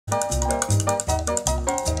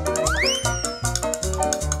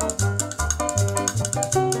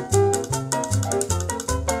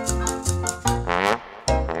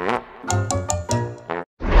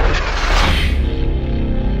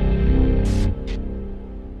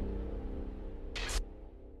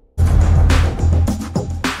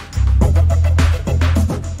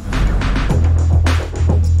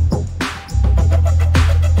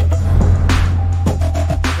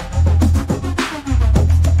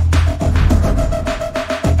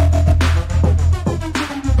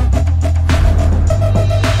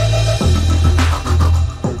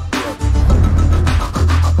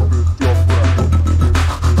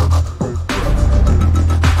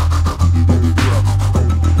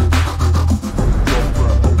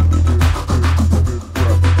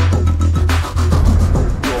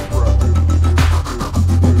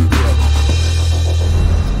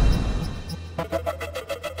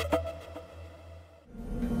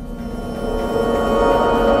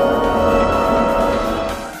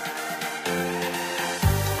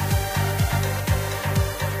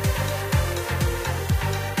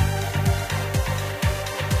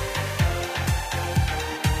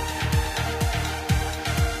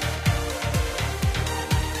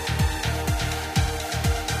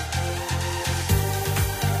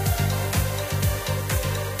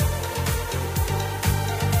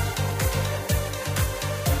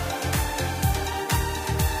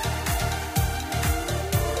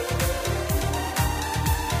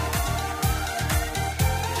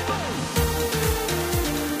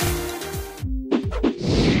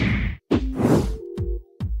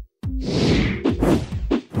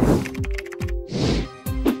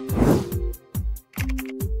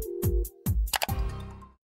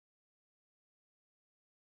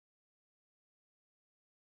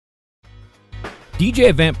DJ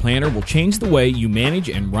Event Planner will change the way you manage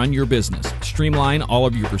and run your business. Streamline all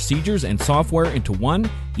of your procedures and software into one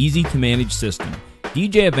easy-to-manage system.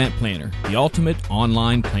 DJ Event Planner, the ultimate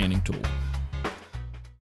online planning tool.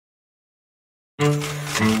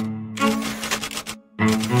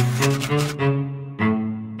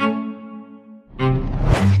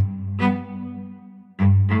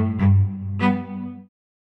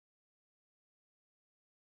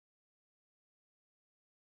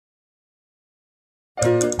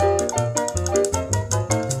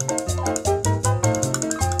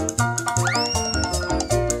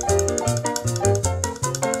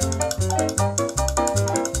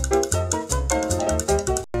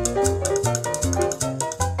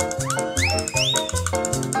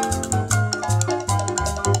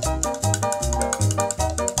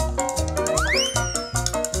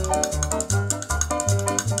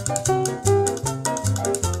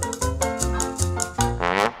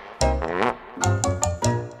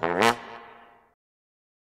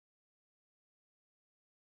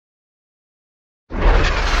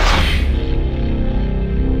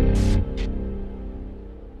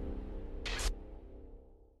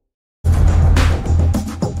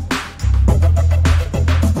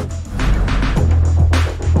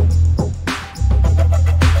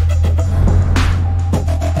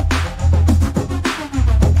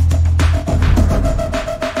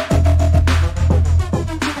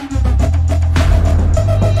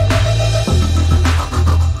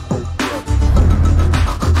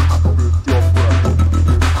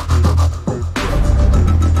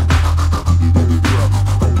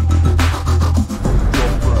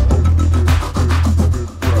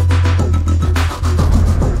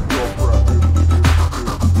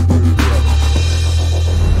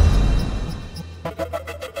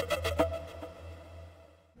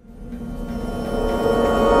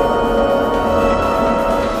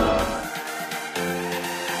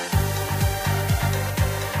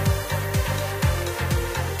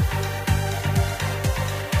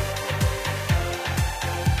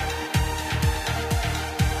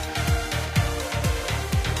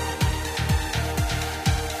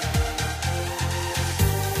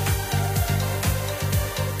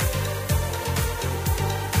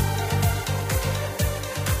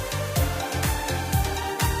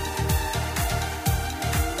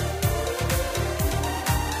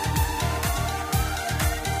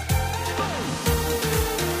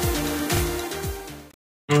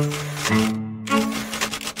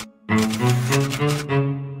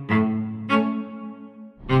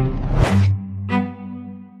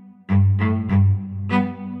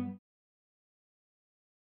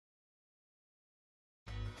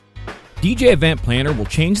 DJ Event Planner will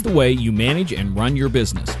change the way you manage and run your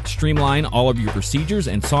business. Streamline all of your procedures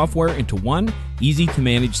and software into one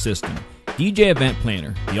easy-to-manage system. DJ Event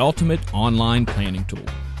Planner, the ultimate online planning tool.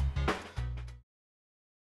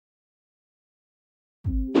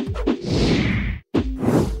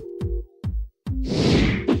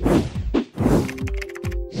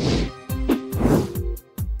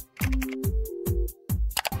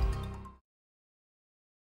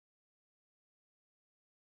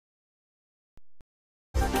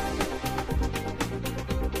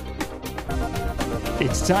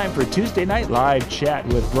 It's time for Tuesday Night Live Chat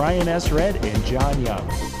with Brian S. Red and John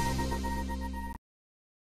Young.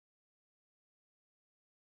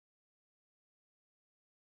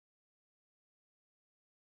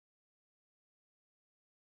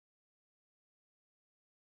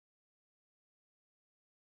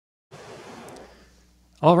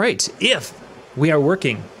 All right, if we are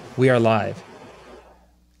working, we are live.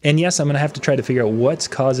 And yes, I'm going to have to try to figure out what's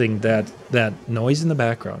causing that noise in the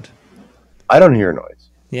background. I don't hear noise.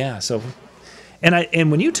 Yeah, so and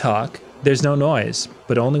when you talk, there's no noise,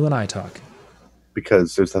 but only when I talk.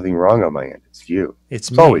 Because there's nothing wrong on my end. It's you.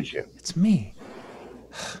 It's me. Always you. It's me.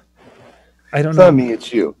 I don't it's know. Not me,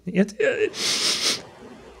 it's you. I'm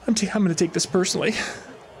going to take this personally.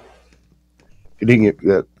 Good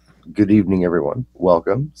evening, everyone.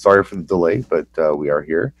 Welcome. Sorry for the delay, but we are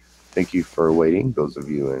here. Thank you for waiting. Those of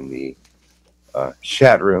you in the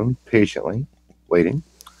chat room, patiently waiting.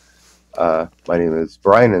 My name is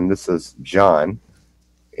Brian, and this is John,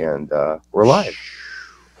 and we're live.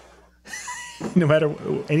 No matter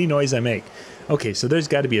any noise I make. Okay, so there's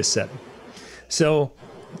got to be a setting. So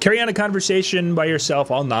carry on a conversation by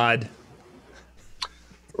yourself. I'll nod.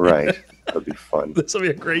 Right. That'll be fun. This will be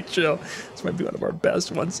a great show. This might be one of our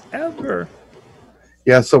best ones ever.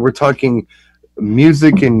 Yeah, so we're talking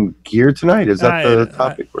music and gear tonight. Is that the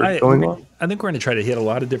topic we're going on? I think we're going to try to hit a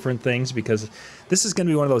lot of different things because this is going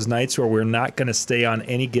to be one of those nights where we're not going to stay on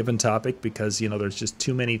any given topic because, there's just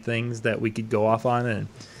too many things that we could go off on. And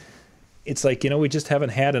it's like, we just haven't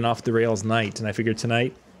had an off the rails night, and I figured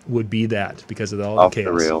tonight would be that because of all Off the chaos.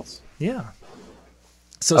 the rails. Yeah.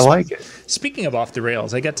 So I like it. Speaking of off the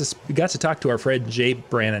rails, I got to talk to our friend Jay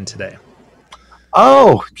Brannon today.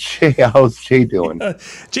 Oh, Jay, how's Jay doing?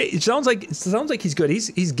 Jay, it sounds like he's good.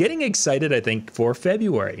 He's getting excited, I think, for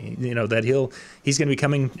February. That he's going to be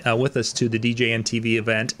coming with us to the DJNTV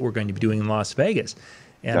event we're going to be doing in Las Vegas,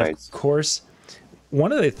 and Nice. of course,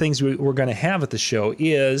 one of the things we're going to have at the show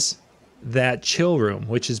is that chill room,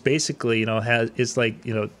 which is basically it's like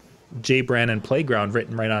Jay Brannon Playground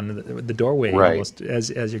written right on the doorway, Right. almost as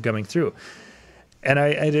you're coming through. And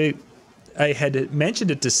I had mentioned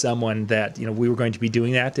it to someone that we were going to be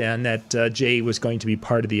doing that, and that Jay was going to be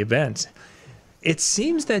part of the event. It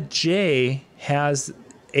seems that Jay has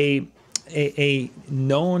a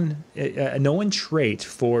known trait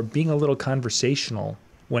for being a little conversational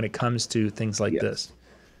when it comes to things like this.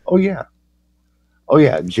 Oh yeah.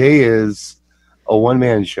 Jay is a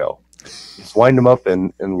one-man show. Just wind him up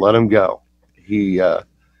and let him go. He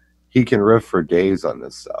can riff for days on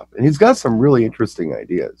this stuff, and he's got some really interesting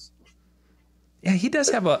ideas. Yeah, he does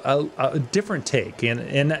have a different take,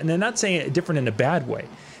 and I'm not saying different in a bad way.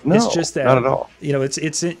 No, it's just that not at all.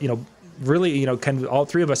 It's really kind of all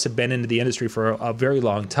three of us have been into the industry for a very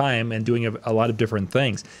long time and doing a lot of different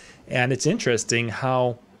things, and it's interesting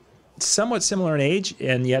how somewhat similar in age,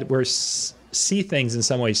 and yet we're see things in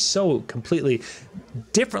some ways so completely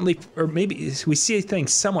differently, or maybe we see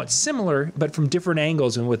things somewhat similar, but from different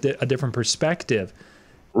angles and with a different perspective.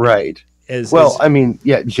 Right.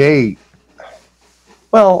 Jay.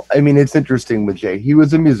 Well, it's interesting with Jay. He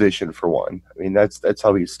was a musician for one. That's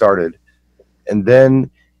how he started, and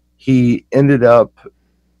then he ended up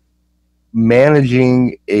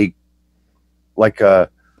managing a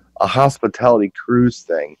hospitality cruise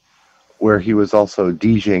thing, where he was also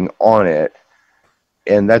DJing on it,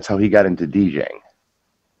 and that's how he got into DJing.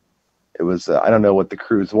 It was I don't know what the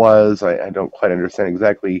cruise was. I don't quite understand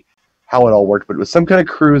exactly how it all worked, but it was some kind of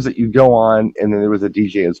cruise that you go on, and then there was a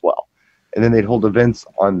DJ as well, and then they'd hold events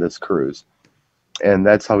on this cruise, and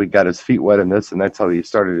that's how he got his feet wet in this, and that's how he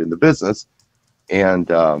started in the business. And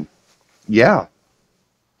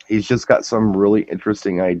he's just got some really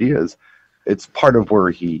interesting ideas. It's part of where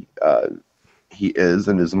he is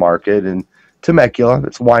in his market. And Temecula,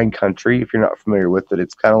 it's wine country. If you're not familiar with it,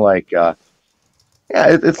 it's kind of like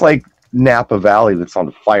it's like Napa Valley that's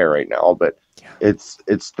on fire right now, but it's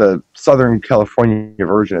the Southern California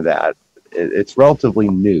version of that. It's relatively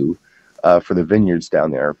new for the vineyards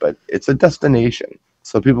down there, but it's a destination,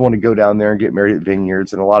 so people want to go down there and get married at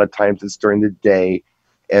vineyards, and a lot of times it's during the day,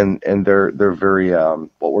 and they're very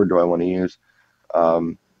what word do I want to use?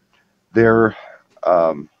 They're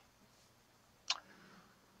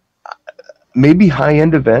maybe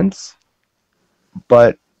high-end events,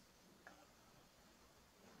 but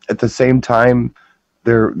at the same time,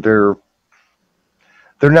 they're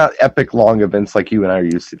not epic long events like you and I are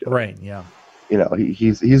used to doing. Right. Yeah.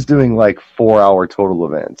 He's doing like 4-hour total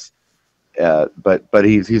events, but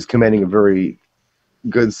he's commanding a very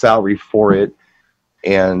good salary for it,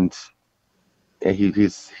 and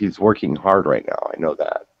he's working hard right now. I know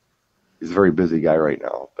that he's a very busy guy right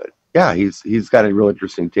now, but yeah, he's got a real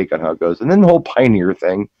interesting take on how it goes, and then the whole Pioneer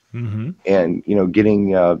thing, and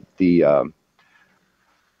getting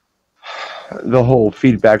the whole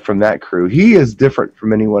feedback from that crew. He is different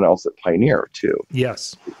from anyone else at Pioneer too.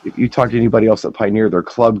 Yes. If you talk to anybody else at Pioneer, they're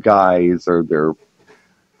club guys or they're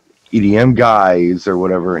EDM guys or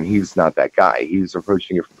whatever, and he's not that guy. He's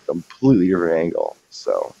approaching it from a completely different angle.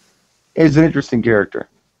 So he's an interesting character.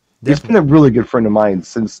 Definitely. He's been a really good friend of mine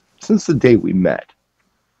since the day we met.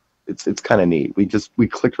 It's kind of neat. We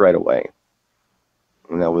clicked right away,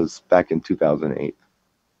 and that was back in 2008.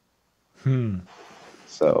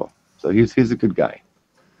 So he's a good guy.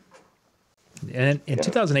 And in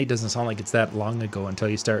 2008 doesn't sound like it's that long ago until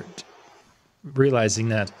you start realizing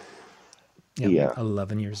that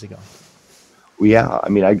 11 years ago. Well, yeah,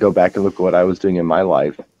 I go back and look at what I was doing in my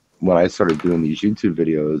life when I started doing these YouTube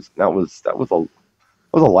videos. That was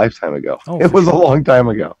a lifetime ago. It was a long time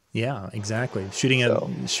ago. Yeah, exactly. Shooting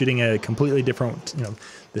a completely different,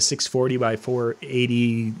 the 640 by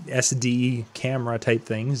 480 SD camera type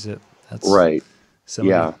things. That's right. Some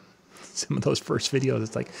of those first videos,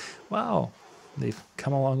 it's like, wow, they've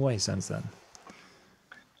come a long way since then.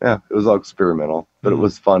 Yeah, it was all experimental, but it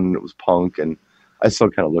was fun. It was punk, and I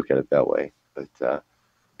still kind of look at it that way. But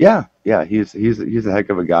he's a heck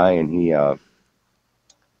of a guy, and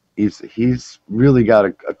he's really got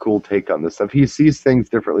a cool take on this stuff. He sees things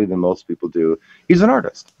differently than most people do. He's an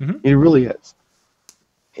artist. He really is.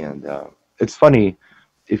 And it's funny,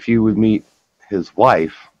 if you would meet his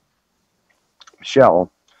wife,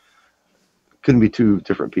 Michelle, couldn't be two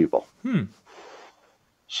different people. Hmm.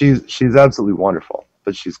 She's absolutely wonderful,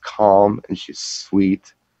 but she's calm and she's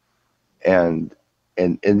sweet, and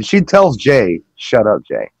she tells Jay, "Shut up,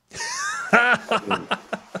 Jay."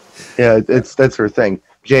 Yeah, that's her thing.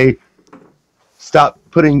 Jay, stop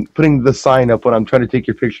putting the sign up when I'm trying to take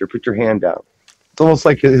your picture. Put your hand down. It's almost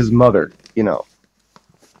like his mother, you know.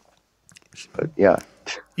 But yeah.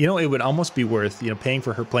 You know, it would almost be worth, paying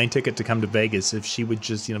for her plane ticket to come to Vegas if she would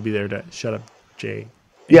just, be there to shut up, Jay.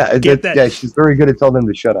 Yeah, yeah, she's very good at telling them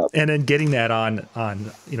to shut up. And then getting that on,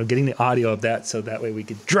 getting the audio of that so that way we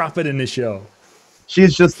could drop it in the show.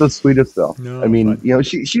 She's just the sweetest though. No, I mean,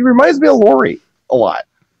 she reminds me of Lori a lot.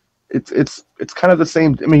 It's kind of the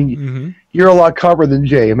same. I mean, you're a lot calmer than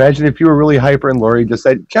Jay. Imagine if you were really hyper and Lori just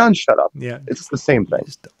said, "John, shut up." Yeah, it's the same thing.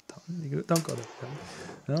 Just don't go there.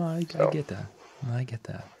 No, I get that. I get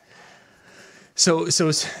that. So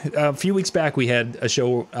a few weeks back we had a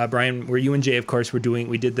show, Brian, where you and Jay, of course, we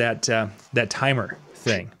did that timer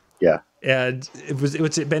thing. Yeah. And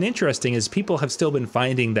what's been interesting is people have still been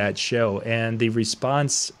finding that show, and the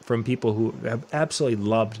response from people who have absolutely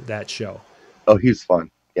loved that show. Oh, he's fun.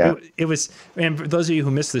 Yeah. It was, and for those of you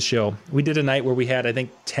who missed the show, we did a night where we had, I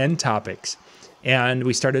think, 10 topics, and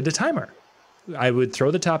we started a timer. I would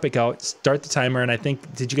throw the topic out, start the timer, and I think,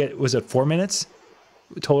 was it 4 minutes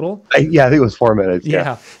total? Yeah, I think it was 4 minutes.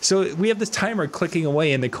 Yeah. So we have this timer clicking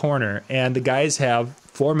away in the corner, and the guys have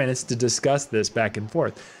 4 minutes to discuss this back and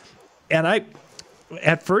forth. And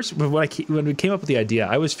at first, when we came up with the idea,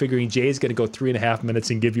 I was figuring Jay's going to go 3.5 minutes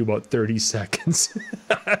and give you about 30 seconds.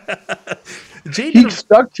 He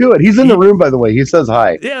stuck to it. He's in the room, by the way. He says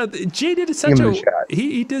hi. Yeah, Jay did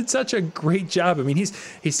he did such a great job. I mean,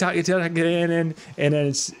 he's talking and then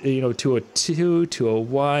it's to a 2 to a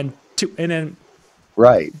 1 2 and then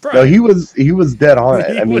right. Brian, no, he was dead on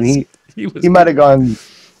it. I mean, he might have gone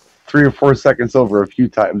 3 or 4 seconds over a few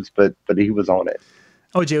times, but he was on it.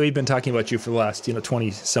 Oh, Jay, we've been talking about you for the last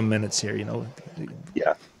 20 some minutes here.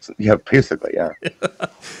 Yeah, basically,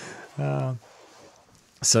 yeah.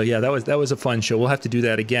 So yeah, that was a fun show. We'll have to do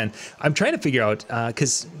that again. I'm trying to figure out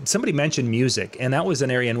because somebody mentioned music, and that was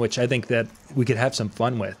an area in which I think that we could have some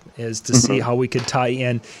fun with, is to see how we could tie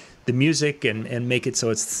in the music and make it so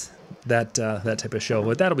it's that type of show.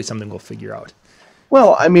 But that'll be something we'll figure out.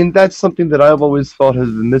 Well, I mean, that's something that I've always felt has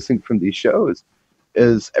been missing from these shows.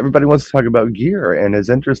 Is everybody wants to talk about gear, and as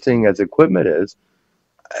interesting as equipment is,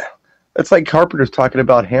 it's like carpenters talking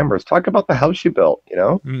about hammers. Talk about the house you built.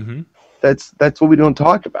 Mm-hmm. That's what we don't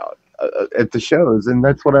talk about at the shows, and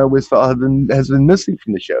that's what I always felt has been missing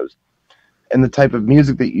from the shows. And the type of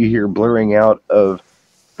music that you hear blurring out of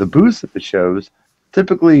the booths at the shows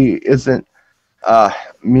typically isn't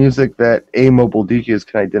music that mobile DJs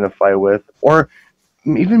can identify with, or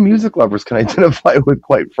even music lovers can identify with.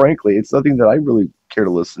 Quite frankly, it's nothing that I really care to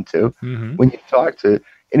listen to. Mm-hmm. When you talk to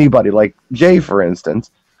anybody like Jay, for instance,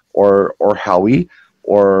 or Howie,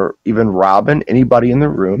 or even Robin, anybody in the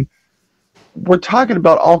room, we're talking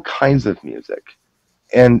about all kinds of music.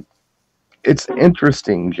 And it's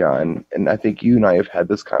interesting, John, and I think you and I have had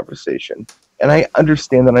this conversation, and I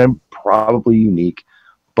understand that I'm probably unique,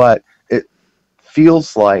 but it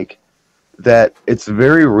feels like that it's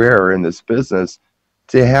very rare in this business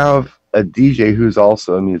to have a DJ who's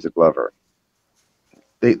also a music lover.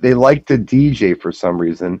 They like to DJ for some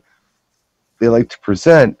reason. They like to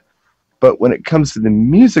present, but when it comes to the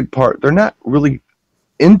music part, they're not really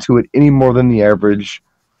into it any more than the average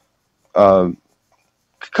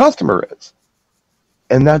customer is.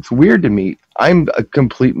 And that's weird to me. I'm a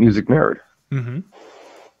complete music nerd. Mm-hmm.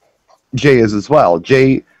 Jay is as well.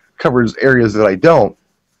 Jay covers areas that I don't,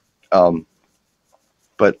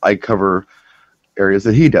 but I cover areas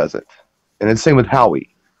that he doesn't. And it's the same with Howie.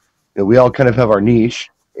 We all kind of have our niche,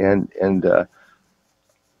 and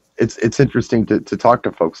it's interesting to talk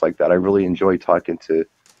to folks like that. I really enjoy talking to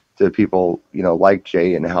people, like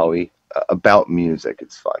Jay and Howie about music.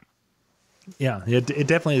 It's fun. Yeah, it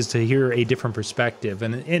definitely is to hear a different perspective.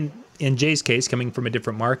 And in Jay's case, coming from a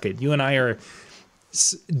different market, you and I are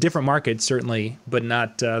different markets, certainly, but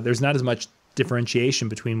not. There's not as much differentiation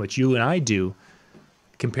between what you and I do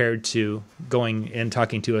compared to going and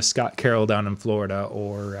talking to a Scott Carroll down in Florida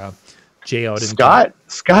or Jay out in Scott.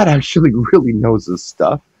 Scott actually really knows his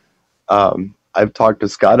stuff. I've talked to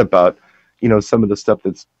Scott about some of the stuff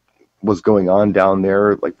was going on down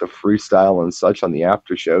there, like the freestyle and such on the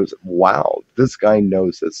after shows. Wow, this guy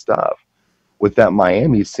knows his stuff with that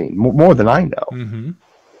Miami scene more than I know.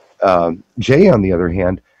 Mm-hmm. Jay, on the other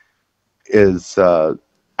hand, is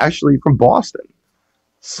actually from Boston,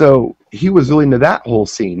 so he was really into that whole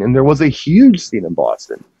scene, and there was a huge scene in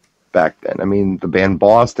Boston. back then. I mean, the band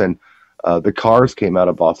Boston, the Cars came out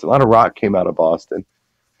of Boston. A lot of rock came out of Boston.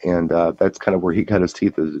 And that's kind of where he cut his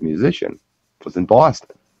teeth as a musician, was in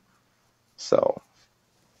Boston. So,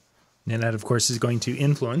 and that, of course, is going to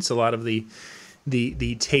influence a lot of the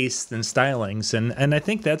tastes and stylings. And I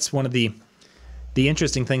think that's one of the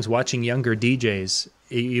interesting things watching younger DJs.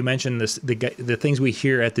 You mentioned this, the things we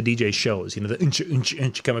hear at the DJ shows, you know, the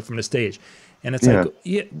inch coming from the stage. And it's like,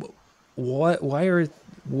 yeah, why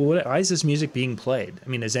is this music being played? I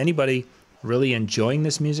mean, is anybody really enjoying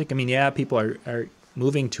this music? I mean, yeah, people are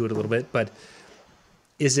moving to it a little bit, but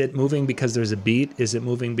is it moving because there's a beat? Is it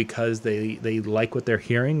moving because they like what they're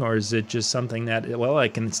hearing? Or is it just something that, well, I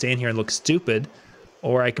can stand here and look stupid,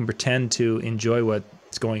 or I can pretend to enjoy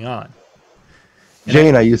what's going on? Jay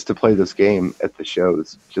and I used to play this game at the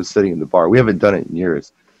shows, just sitting in the bar. We haven't done it in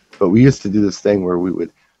years, but we used to do this thing where we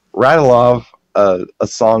would rattle off a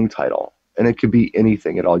song title, and it could be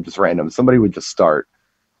anything at all, just random. Somebody would just start,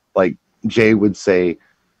 like Jay would say,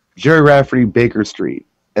 Jerry Rafferty, Baker Street.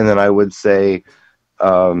 And then I would say,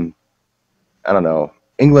 I don't know,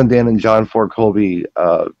 England Dan and John Ford Colby,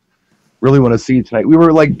 Really Want to See You Tonight. We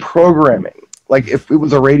were like programming. Like if it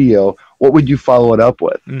was a radio, what would you follow it up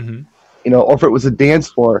with? Mm-hmm. You know, or if it was a dance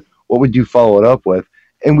floor, what would you follow it up with?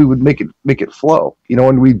 And we would make it flow. You know,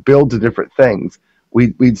 and we'd build to different things.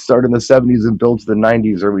 We'd start in the 70s and build to the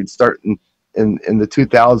 90s, or we'd start in the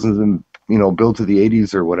 2000s and, you know, build to the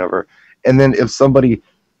 80s or whatever. And then if somebody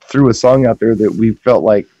threw a song out there that we felt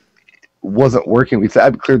like wasn't working, we said,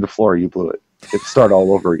 I've cleared the floor, you blew it. It'd start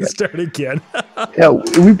all over again. Start again. Yeah,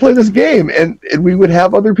 we play this game, and we would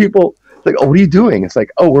have other people like, oh, what are you doing? It's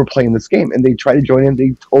like, oh, we're playing this game. And they try to join in,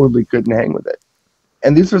 they totally couldn't hang with it.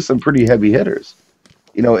 And these are some pretty heavy hitters,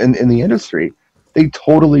 you know, in the industry. They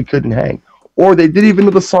totally couldn't hang. Or they didn't even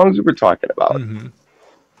know the songs we were talking about. Mm-hmm.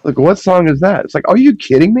 Like, what song is that? It's like, are you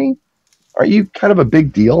kidding me? Are you kind of a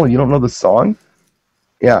big deal and you don't know the song?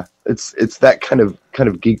 Yeah, it's that kind of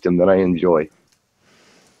geekdom that I enjoy.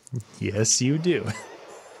 Yes, you do.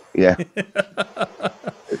 Yeah,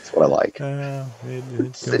 it's what I like.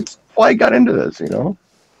 It's why I got into this, you know.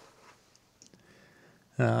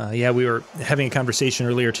 Yeah, we were having a conversation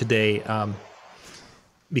earlier today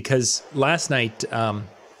because last night I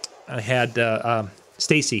had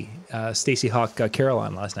Stacy Hawk Carol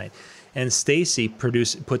on last night. And Stacy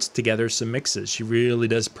puts together some mixes. She really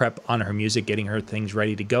does prep on her music, getting her things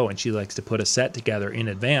ready to go, and she likes to put a set together in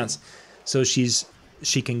advance, so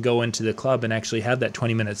she can go into the club and actually have that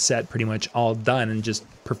 20-minute set pretty much all done and just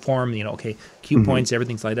perform. You know, okay, cue points,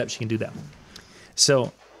 everything's lined up. She can do that.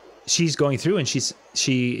 So she's going through, and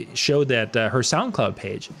she showed that her SoundCloud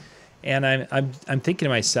page, and I'm thinking to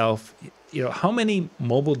myself, you know, how many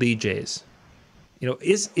mobile DJs? You know,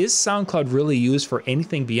 is SoundCloud really used for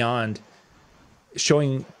anything beyond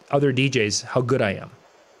showing other DJs how good I am?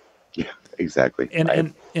 Yeah, exactly. And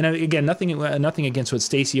again, nothing against what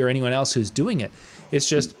Stacy or anyone else who's doing it. It's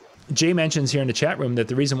just Jay mentions here in the chat room that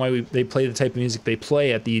the reason why they play the type of music they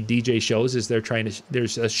play at the DJ shows is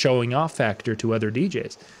there's a showing off factor to other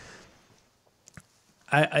DJs.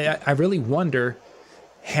 I really wonder,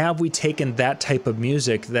 have we taken that type of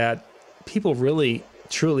music that people really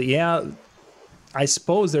truly, yeah, I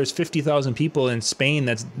suppose there's 50,000 people in Spain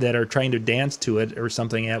that are trying to dance to it or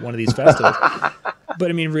something at one of these festivals. But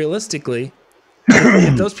I mean, realistically,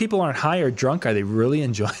 if those people aren't high or drunk, are they really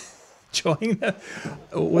enjoying what's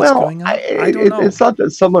going on? I don't know. It's not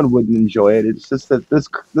that someone wouldn't enjoy it. It's just that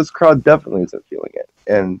this crowd definitely isn't feeling it.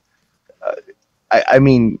 And I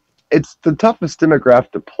mean, it's the toughest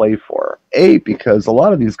demographic to play for. Because a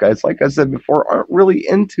lot of these guys, like I said before, aren't really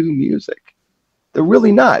into music. They're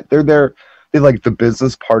really not. They're there. They like the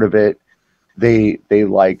business part of it. They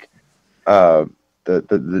like the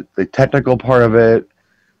technical part of it,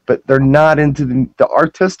 but they're not into the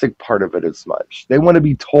artistic part of it as much. They want to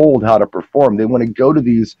be told how to perform. They want to go to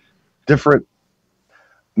these different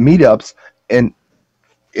meetups and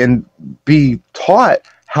be taught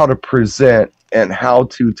how to present and how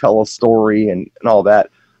to tell a story and all that.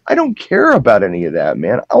 I don't care about any of that,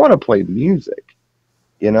 man. I want to play music,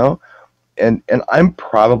 you know? And I'm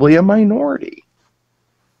probably a minority.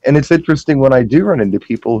 And it's interesting when I do run into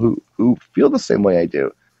people who feel the same way I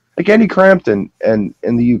do. Like Andy Crampton and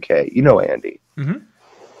in the UK. You know Andy. Mm-hmm.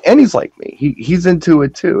 Andy's like me. He's into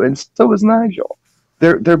it too. And so is Nigel.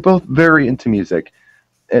 They're both very into music.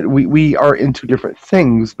 And we are into different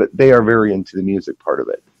things, but they are very into the music part of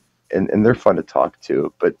it. And they're fun to talk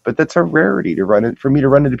to. But that's a rarity for me to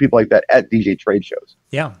run into people like that at DJ trade shows.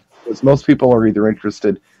 Yeah. Because most people are either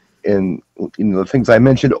interested in the things I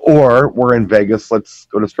mentioned, or we're in Vegas, let's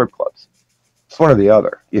go to strip clubs. It's one or the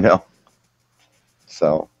other, you know.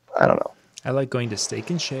 So I don't know. I like going to Steak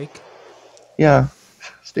and Shake. Yeah,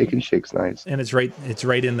 Steak and Shake's nice. And it's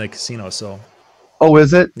right in the casino, so. Oh,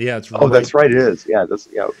 is it? Yeah, it's Oh, that's right. It is. Yeah,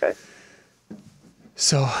 okay.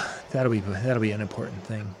 So that'll be an important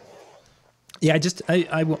thing. Yeah,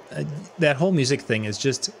 that whole music thing is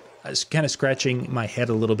just kind of scratching my head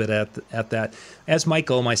a little bit at that. As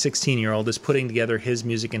Michael, my 16-year-old, is putting together his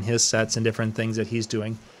music and his sets and different things that he's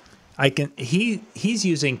doing, he's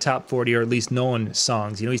using top 40 or at least known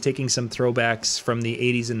songs. He's taking some throwbacks from the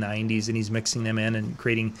 80s and 90s and he's mixing them in and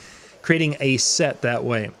creating a set that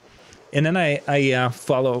way. And then I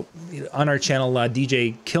follow on our channel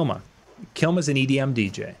DJ Kilma. Kilma's an EDM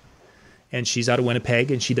DJ. And she's out of Winnipeg,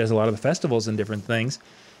 and she does a lot of the festivals and different things.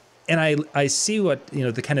 And I see what,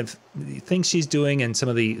 the kind of things she's doing and some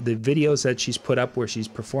of the videos that she's put up where she's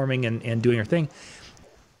performing and doing her thing.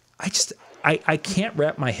 I can't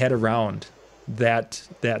wrap my head around that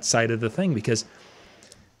side of the thing because,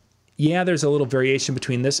 yeah, there's a little variation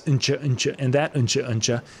between this uncha and that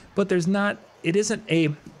uncha, but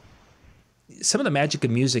some of the magic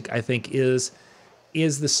of music, I think, is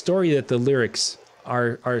the story that the lyrics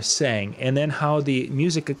are saying, and then how the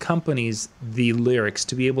music accompanies the lyrics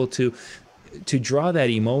to be able to draw that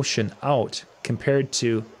emotion out compared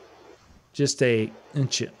to just a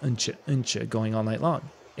uncha going all night long.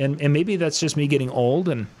 And maybe that's just me getting old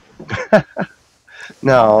and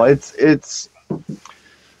no, it's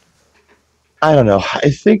I don't know.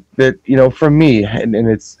 I think that, for me, and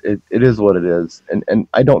it is what it is, and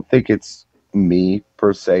I don't think it's me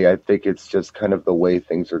per se. I think it's just kind of the way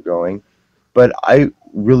things are going. But I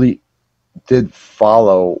really did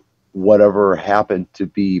follow whatever happened to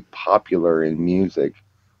be popular in music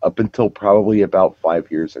up until probably about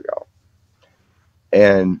 5 years ago.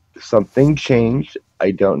 And something changed.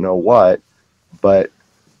 I don't know what, but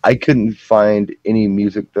I couldn't find any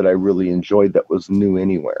music that I really enjoyed that was new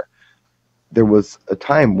anywhere. There was a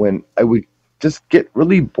time when I would just get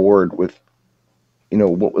really bored with,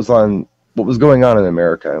 what was going on in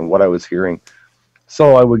America and what I was hearing.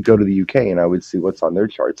 So I would go to the UK and I would see what's on their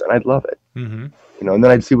charts, and I'd love it. Mm-hmm. And then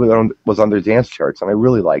I'd see what was on their dance charts, and I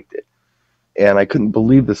really liked it. And I couldn't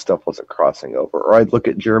believe this stuff wasn't crossing over. Or I'd look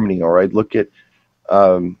at Germany, or I'd look at,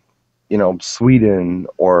 Sweden,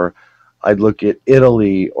 or I'd look at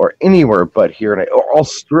Italy, or anywhere but here. Or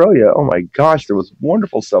Australia. Oh my gosh, there was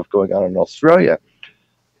wonderful stuff going on in Australia.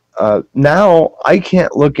 Now I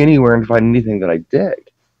can't look anywhere and find anything that I dig.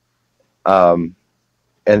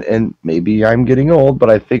 And maybe I'm getting old, but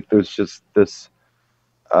I think there's just this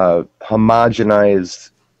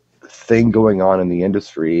homogenized thing going on in the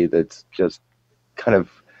industry that's just kind of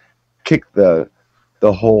kicked the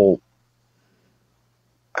whole.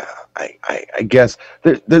 I guess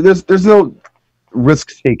there's no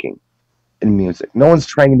risk taking in music. No one's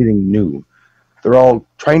trying anything new. They're all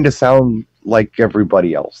trying to sound like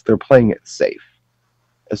everybody else. They're playing it safe.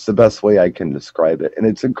 It's the best way I can describe it, and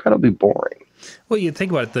it's incredibly boring. Well, you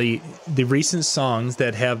think about it, the recent songs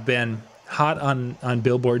that have been hot on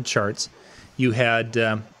Billboard charts. You had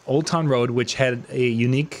Old Town Road, which had a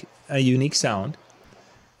unique sound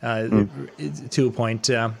to a point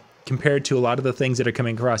compared to a lot of the things that are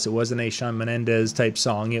coming across. It wasn't a Shawn Menendez type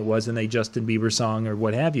song. It wasn't a Justin Bieber song or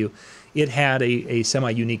what have you. It had a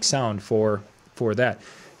semi-unique sound for that.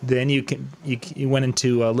 Then you went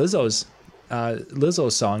into Lizzo's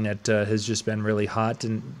song that has just been really hot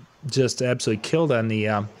and just absolutely killed on the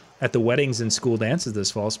at the weddings and school dances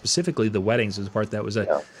this fall. Specifically, the weddings was the part that was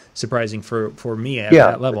surprising for me at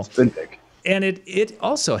that level. It's been big. And it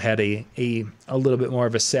also had a little bit more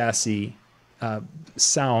of a sassy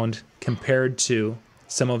sound compared to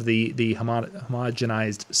some of the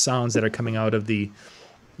homogenized sounds that are coming out of the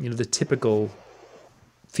typical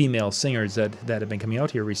female singers that have been coming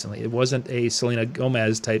out here recently. It wasn't a Selena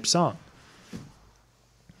Gomez type song.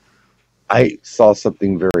 I saw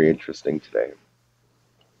something very interesting today,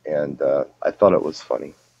 and I thought it was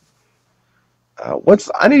funny. I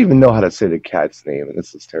don't even know how to say the cat's name, and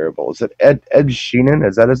this is terrible. Is it Ed Sheeran?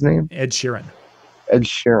 Is that his name? Ed Sheeran. Ed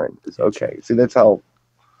Sheeran. Okay. See, that's how.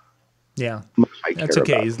 Yeah, much I that's care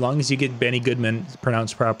okay. about. As long as you get Benny Goodman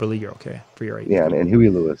pronounced properly, you're okay for your age. Yeah, and Huey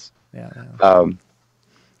Lewis. Yeah.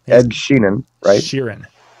 Ed Sheeran, right? Sheeran.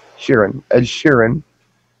 Ed Sheeran,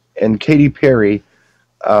 and Katy Perry.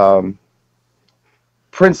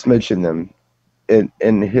 Prince mentioned them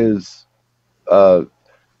in his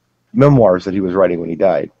memoirs that he was writing when he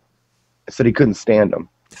died. He said he couldn't stand them.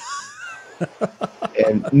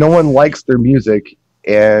 And no one likes their music,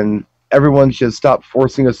 and everyone should stop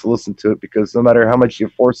forcing us to listen to it, because no matter how much you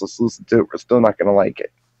force us to listen to it, we're still not going to like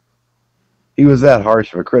it. He was that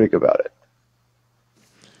harsh of a critic about it.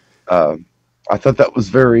 I thought that was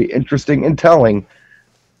very interesting and telling.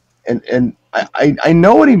 And I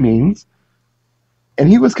know what he means. And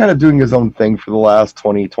he was kind of doing his own thing for the last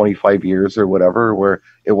 20, 25 years or whatever, where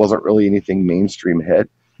it wasn't really anything mainstream hit.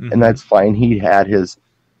 Mm-hmm. And that's fine. He had his,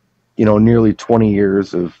 nearly 20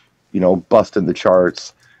 years of, busting the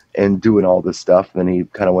charts and doing all this stuff. And then he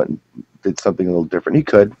kind of went and did something a little different. He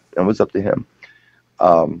could, and it was up to him.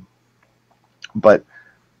 But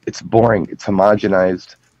it's boring. It's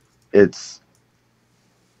homogenized. It's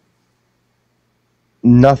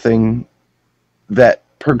nothing that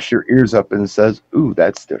perks your ears up and says, "Ooh,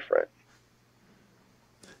 that's different."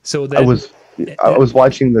 So that, I was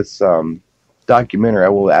watching this documentary. I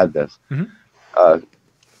will add this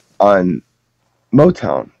on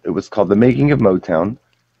Motown. It was called "The Making of Motown,"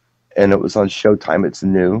 and it was on Showtime. It's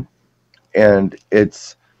new, and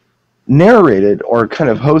it's narrated or kind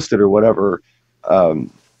of hosted or whatever.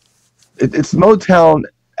 It's Motown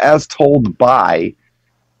as told by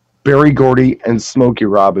Berry Gordy and Smokey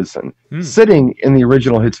Robinson, sitting in the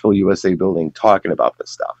original Hitsville USA building talking about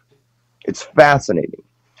this stuff. It's fascinating.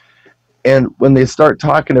 And when they start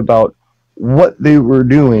talking about what they were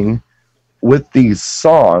doing with these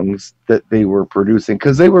songs that they were producing,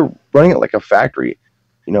 because they were running it like a factory.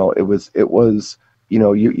 It was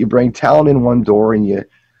you bring talent in one door and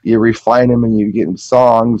you refine them and you get them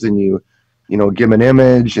songs and you give them an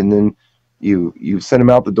image and then you send them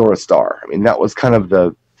out the door a star. I mean, that was kind of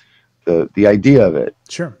the idea of it.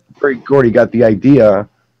 Sure. Berry Gordy got the idea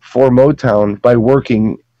for Motown by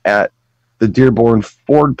working at the Dearborn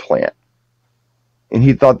Ford plant. And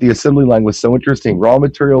he thought the assembly line was so interesting. Raw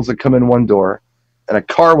materials would come in one door and a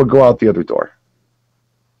car would go out the other door.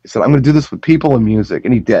 He said, I'm going to do this with people and music.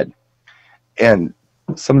 And he did. And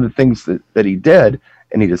some of the things that he did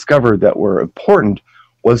and he discovered that were important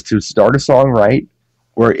was to start a song right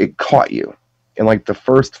where it caught you in like the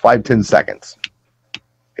first 5-10 seconds.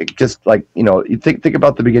 It just like, you think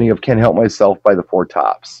about the beginning of Can't Help Myself by the Four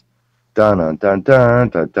Tops. Dun dun dun dun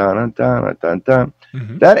dun dun dun dun dun.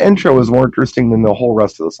 Mm-hmm. That intro is more interesting than the whole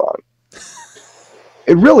rest of the song.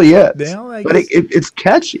 It really is. But it's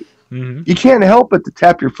catchy. Mm-hmm. You can't help but to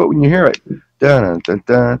tap your foot when you hear it. Dun dun dun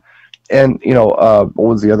dun. And what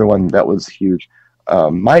was the other one that was huge?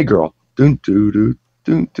 My Girl. Dun dun dun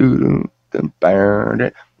dun dun dun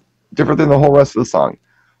dun. Different than the whole rest of the song.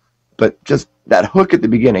 But just that hook at the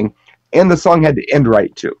beginning, and the song had to end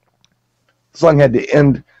right too. The song had to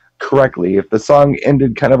end correctly. If the song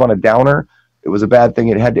ended kind of on a downer, it was a bad thing.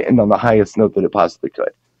 It had to end on the highest note that it possibly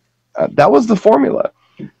could. That was the formula.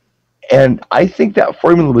 And I think that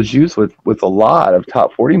formula was used with a lot of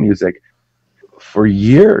top 40 music for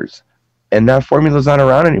years. And that formula's not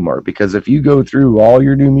around anymore, because if you go through all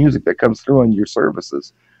your new music that comes through on your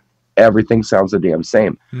services, everything sounds the damn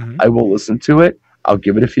same. Mm-hmm. I will listen to it. I'll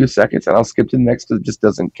give it a few seconds and I'll skip to the next because it just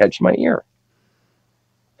doesn't catch my ear.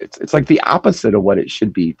 It's like the opposite of what it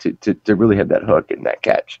should be to really have that hook and that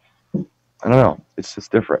catch. I don't know. It's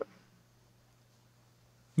just different.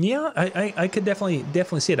 Yeah, I could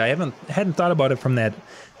definitely see it. I hadn't thought about it from that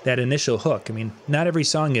initial hook. I mean, not every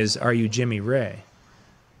song is "Are You Jimmy Ray?"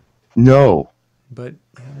 No, but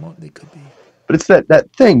well, they could be. But it's that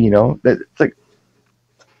thing, that it's like,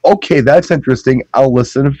 okay, that's interesting. I'll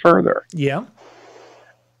listen further. Yeah.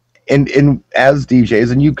 And as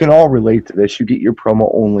DJs, and you can all relate to this, you get your promo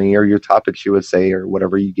only or your Top Hits USA or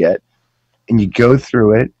whatever you get, and you go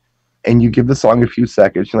through it, and you give the song a few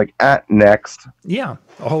seconds. You're like, next. Yeah.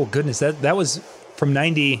 Oh goodness, that was from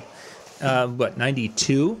 92,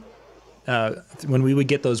 when we would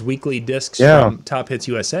get those weekly discs from Top Hits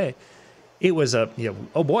USA. It was oh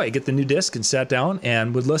boy, get the new disc and sat down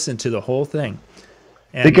and would listen to the whole thing.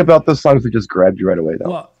 And think about those songs that just grabbed you right away, though.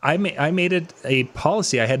 Well, I made it a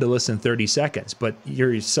policy. I had to listen 30 seconds, but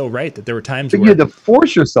you're so right that there were times but where you had to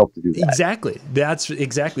force yourself to do that. Exactly. That's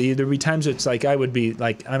exactly. There'd be times it's like I would be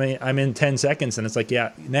like, I'm in 10 seconds, and it's like,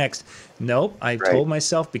 yeah, next. Nope. I told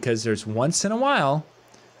myself, because there's once in a while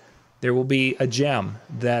there will be a gem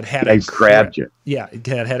that had grabbed you. Yeah, it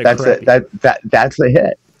had a that's that's a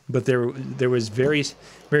hit. But there was very,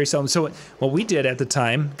 very seldom. So what we did at the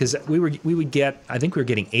time, because we would get, I think we were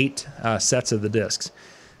getting 8 sets of the discs.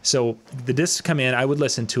 So the discs come in, I would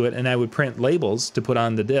listen to it, and I would print labels to put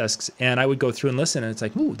on the discs, and I would go through and listen, and it's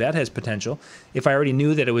like, ooh, that has potential. If I already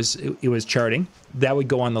knew that it was charting, that would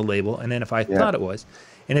go on the label, and then if I thought it was.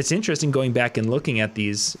 And it's interesting going back and looking at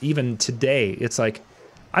these, even today, it's like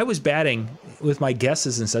I was batting with my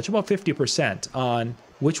guesses and such about 50% on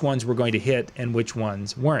which ones were going to hit and which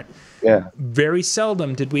ones weren't. Yeah. Very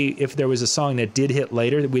seldom did we, if there was a song that did hit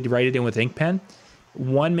later, that we'd write it in with ink pen.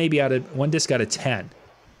 One disc out of 10,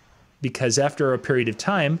 because after a period of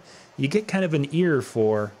time, you get kind of an ear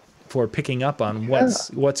for picking up on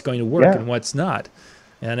what's going to work and what's not.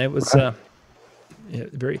 And it was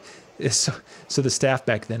very so the staff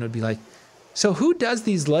back then would be like, so who does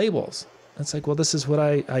these labels? It's like, well, this is what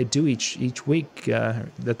I do each week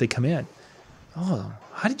that they come in. Oh,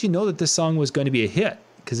 how did you know that this song was going to be a hit?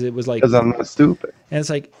 Because it was like, because I'm not stupid. And it's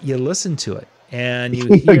like, you listen to it and you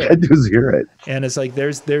hear I just hear it. And it's like,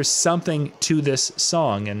 there's something to this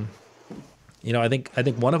song. And, you know, I think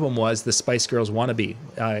one of them was the Spice Girls Wannabe.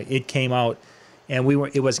 It came out and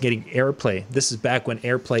it wasn't getting airplay. This is back when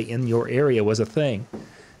airplay in your area was a thing.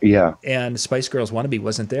 Yeah. And Spice Girls Wannabe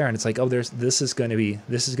wasn't there. And it's like, oh, this is going to be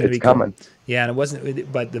coming. Yeah. And it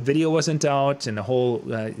wasn't, but the video wasn't out, and the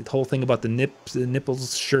whole thing about the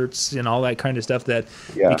nipples shirts and all that kind of stuff that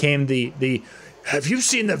became the, have you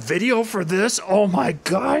seen the video for this? Oh my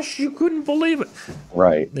gosh, you couldn't believe it.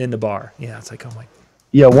 Right. In the bar. Yeah. It's like, oh my.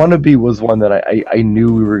 Yeah. Wannabe was one that I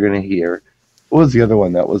knew we were going to hear. What was the other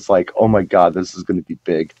one that was like, oh my God, this is going to be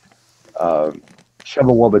big? Shubba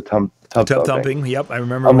Wubba Tub Thumping. Yep, I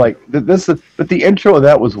remember. I'm like, but the intro of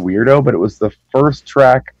that was weirdo, but it was the first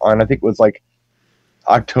track on, I think it was like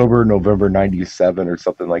October, November 97 or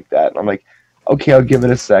something like that. And I'm like, okay, I'll give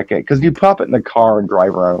it a second. Because you pop it in the car and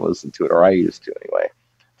drive around and listen to it, or I used to anyway,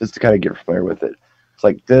 just to kind of get familiar with it. It's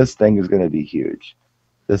like, this thing is going to be huge.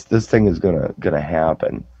 This thing is gonna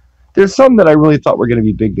happen. There's some that I really thought were going to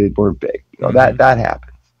be big. They weren't big. You know, that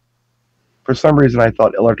happened. For some reason, I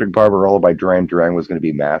thought Electric Barbarella by Duran Duran was going to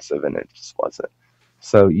be massive, and it just wasn't.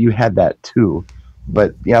 So you had that too.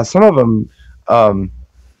 But yeah, some of them,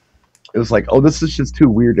 it was like, oh, this is just too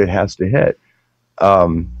weird. It has to hit.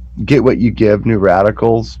 Get What You Give, New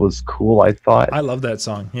Radicals was cool, I thought. I love that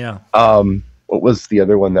song, yeah. What was the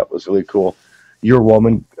other one that was really cool? Your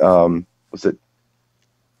Woman, was it?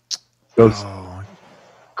 Ghost,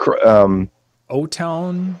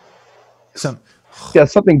 O-Town? Yeah,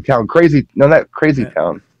 something town. Crazy. No, not Crazy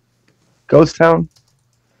Town. Ghost Town?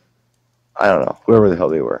 I don't know. Whoever the hell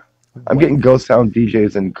they were. I'm getting Ghost Town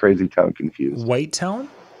DJs and Crazy Town confused. White Town?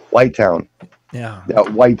 White Town. Yeah.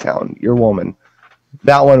 White Town. Your Woman.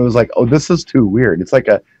 That one was like, oh, this is too weird. It's like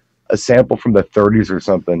a sample from the 30s or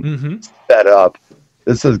something. Set up.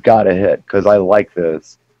 This has got to hit because I like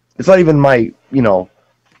this. It's not even my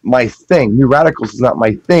thing. New Radicals is not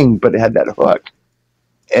my thing, but it had that hook.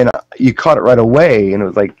 And you caught it right away, and it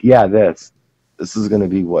was like, yeah, this is going to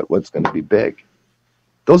be what's going to be big.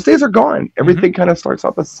 Those days are gone. Everything kind of starts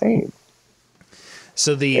out the same.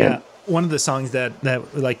 So one of the songs that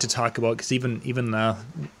we like to talk about, because even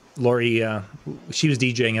Lori, she was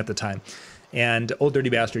DJing at the time, and Old Dirty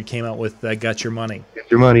Bastard came out with "Got Your Money." Got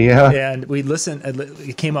Your Money, yeah. And we listened.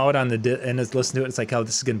 It came out on and listened to it. It's like, oh,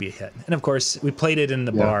 this is going to be a hit. And of course, we played it in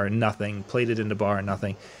the bar and nothing. Played it in the bar and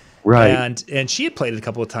nothing. Right. And she had played it a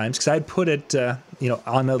couple of times because I'd put it,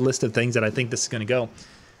 on the list of things that I think this is going to go.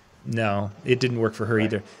 No, it didn't work for her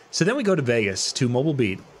either. So then we go to Vegas to Mobile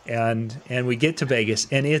Beat, and we get to Vegas,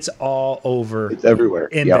 and it's all over. It's everywhere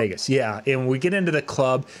in Vegas. Yeah, and we get into the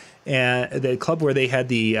club, and the club where they had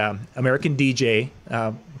the American DJ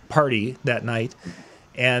party that night,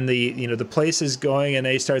 and the place is going, and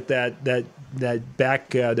they start that back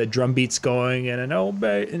the drum beats going, and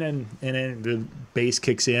then the bass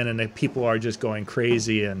kicks in, and the people are just going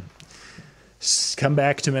crazy, and come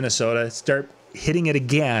back to Minnesota, start hitting it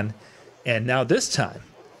again, and now this time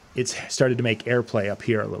it's started to make airplay up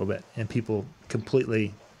here a little bit, and people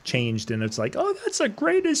completely changed, and it's like, oh, that's the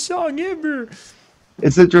greatest song ever.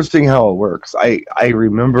 It's interesting how it works. I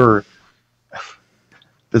remember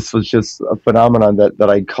this was just a phenomenon that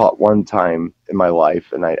I caught one time in my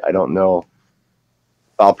life, and I don't know,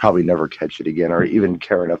 I'll probably never catch it again or even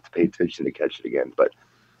care enough to pay attention to catch it again. But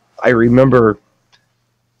I remember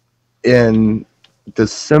in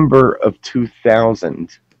December of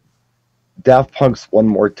 2000, Daft Punk's One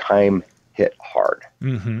More Time hit hard.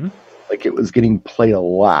 Like it was getting played a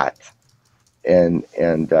lot. And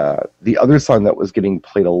the other song that was getting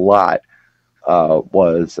played a lot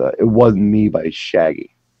was It Wasn't Me by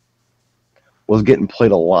Shaggy. Was getting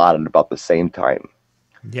played a lot at about the same time.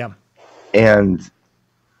 Yeah. And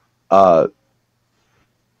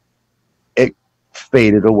it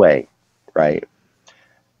faded away, right?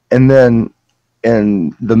 And then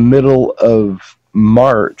in the middle of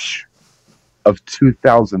March of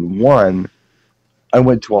 2001, I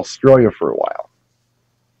went to Australia for a while.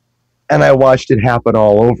 And I watched it happen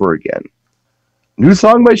all over again. New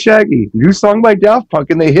song by Shaggy, new song by Daft Punk,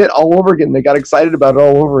 and they hit all over again. They got excited about it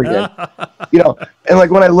all over again. And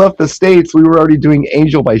like when I left the States, we were already doing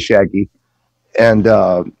Angel by Shaggy. And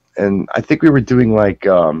I think we were doing like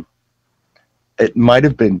It might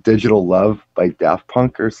have been Digital Love by Daft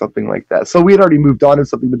Punk or something like that. So we had already moved on to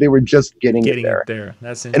something, but they were just getting it there.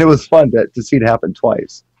 That's and it was fun to see it happen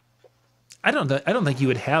twice. I don't think you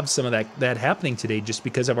would have some of that happening today just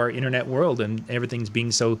because of our internet world and everything's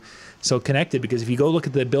being so connected. Because if you go look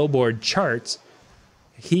at the Billboard charts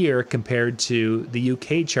here compared to the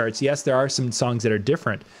UK charts, yes, there are some songs that are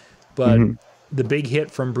different, but the big hit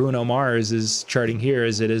from Bruno Mars is charting here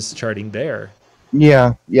as it is charting there.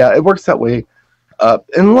 Yeah, it works that way.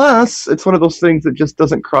 Unless it's one of those things that just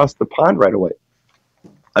doesn't cross the pond right away.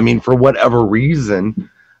 I mean, for whatever reason,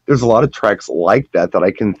 there's a lot of tracks like that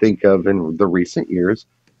I can think of in the recent years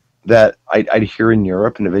that I'd hear in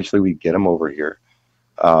Europe, and eventually we'd get them over here.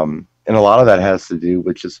 And a lot of that has to do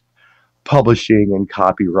with just publishing and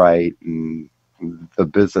copyright and the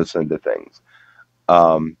business end of things.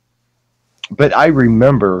 But I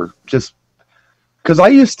remember just because I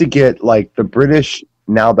used to get like the British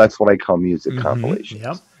Now That's What I Call Music compilations.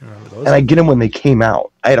 Yep. And I get them when they came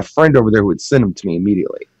out. I had a friend over there who would send them to me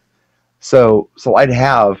immediately. So I'd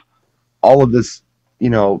have all of this,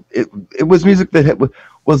 it was music that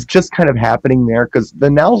was just kind of happening there because the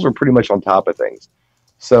Nows were pretty much on top of things.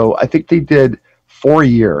 So I think they did 4 a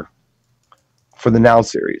year for the Now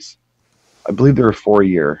series. I believe they were 4 a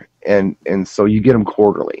year. And so you get them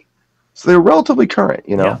quarterly. So they're relatively current,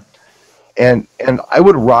 Yeah. And I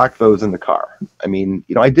would rock those in the car. I mean,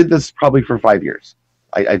 I did this probably for 5 years.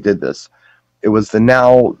 I did this. It was the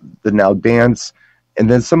Now Dance, and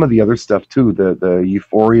then some of the other stuff too. The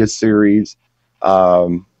Euphoria series,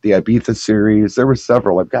 the Ibiza series. There were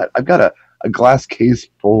several. I've got a glass case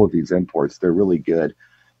full of these imports. They're really good.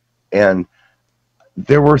 And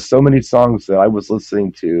there were so many songs that I was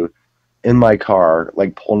listening to in my car,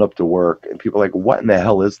 like pulling up to work, and people were like, "What in the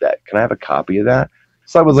hell is that? Can I have a copy of that?"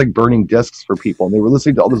 So I was like burning discs for people, and they were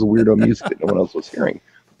listening to all this weirdo music that no one else was hearing.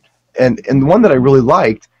 And the one that I really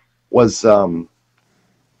liked was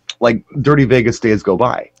like Dirty Vegas Days Go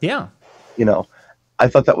By. Yeah. I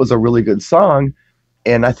thought that was a really good song.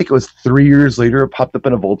 And I think it was 3 years later, it popped up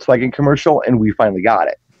in a Volkswagen commercial, and we finally got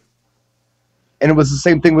it. And it was the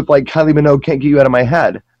same thing with like Kylie Minogue, Can't Get You Out of My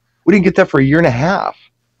Head. We didn't get that for a year and a half.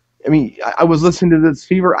 I mean, I was listening to this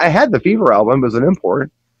Fever. I had the Fever album as an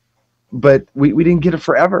import, but we didn't get it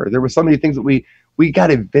forever. There were so many things that we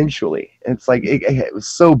got eventually. And it's like, it was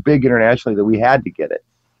so big internationally that we had to get it.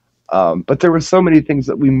 But there were so many things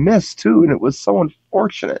that we missed too. And it was so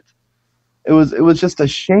unfortunate. It was just a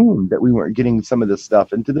shame that we weren't getting some of this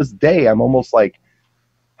stuff. And to this day, I'm almost like,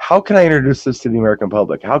 how can I introduce this to the American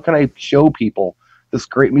public? How can I show people this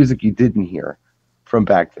great music you didn't hear from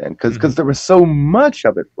back then? Because there was so much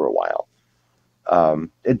of it for a while.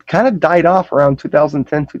 It kind of died off around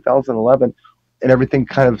 2010, 2011, and everything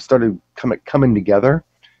kind of started coming together.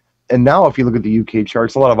 And now if you look at the UK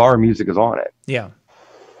charts, a lot of our music is on it. Yeah.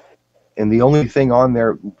 And the only thing on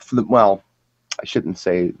there, I shouldn't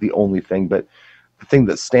say the only thing, but the thing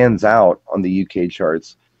that stands out on the UK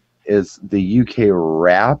charts is the UK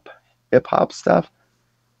rap hip hop stuff,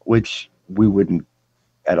 which we wouldn't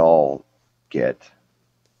at all get.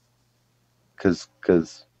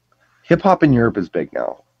 Because hip hop in Europe is big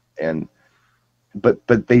now,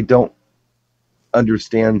 but they don't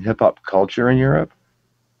understand hip hop culture in Europe.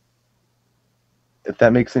 If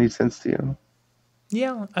that makes any sense to you.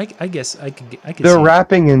 Yeah, I guess I could. They're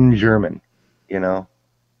rapping in German,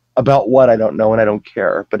 about what I don't know and I don't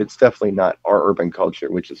care, but it's definitely not our urban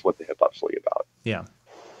culture, which is what the hip hop's really about. Yeah.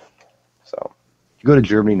 So you go to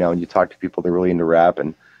Germany now and you talk to people, they're really into rap,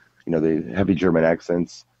 and they heavy German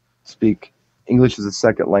accents, speak English as a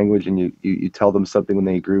second language, and you tell them something when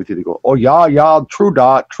they agree with you, they go, "Oh yeah, true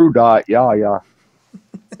dot, yeah."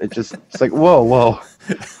 It's like whoa.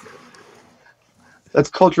 That's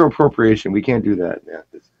cultural appropriation. We can't do that. Yeah.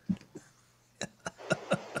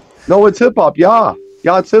 No, it's hip hop. Yeah,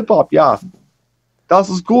 it's hip hop. Yeah, das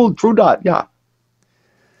ist cool. True dot. Yeah.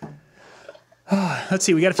 Let's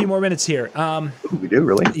see. We got a few more minutes here. We do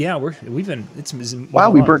really. Yeah, we've been. It's wow.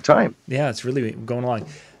 We burnt time. Yeah, it's really going along.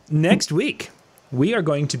 Next week we are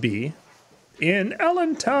going to be in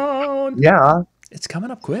Allentown. Yeah, it's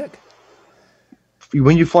coming up quick.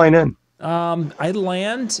 When you flying in? I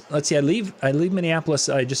land. Let's see. I leave Minneapolis.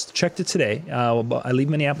 I just checked it today. I leave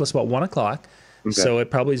Minneapolis about 1 o'clock. Okay. So it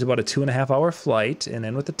probably is about a 2.5 hour flight, and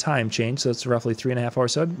then with the time change, so it's roughly 3.5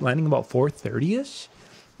 hours. So I'm landing about 4:30ish.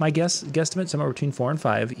 My guesstimate, somewhere between 4 and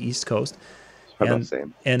 5 East Coast. About the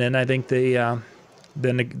same. And then I think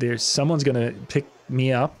there's someone's gonna pick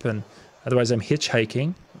me up, and otherwise I'm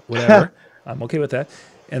hitchhiking. Whatever. I'm okay with that.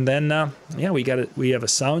 And then we have a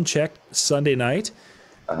sound check Sunday night.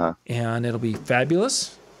 And it'll be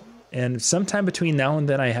fabulous. And sometime between now and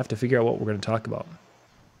then, I have to figure out what we're going to talk about.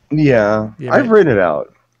 Yeah, Yeah, I've right. written it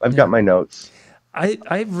out. I've got my notes.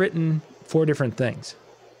 I've written 4 different things.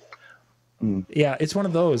 Yeah, it's one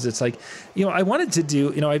of those. It's like, I wanted to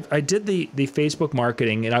do, I did the Facebook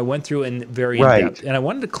marketing, and I went through in very in depth, and I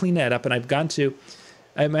wanted to clean that up. And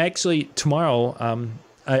I'm actually tomorrow.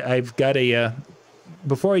 I've got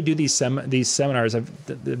before I do these seminars,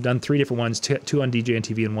 I've done 3 different ones, 2 on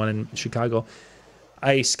DJNTV and 1 in Chicago.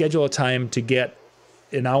 I schedule a time to get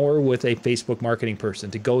an hour with a Facebook marketing person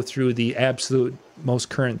to go through the absolute most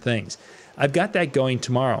current things. I've got that going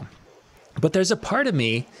tomorrow. But there's a part of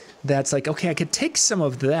me that's like, okay, I could take some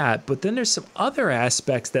of that, but then there's some other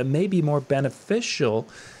aspects that may be more beneficial.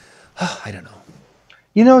 I don't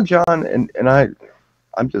know. John, and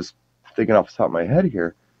I'm just thinking off the top of my head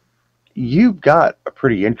here. You've got a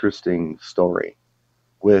pretty interesting story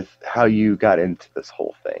with how you got into this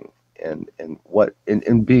whole thing and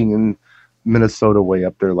being in Minnesota way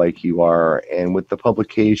up there like you are, and with the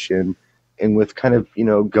publication and with kind of,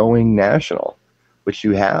 going national, which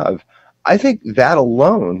you have. I think that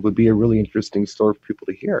alone would be a really interesting story for people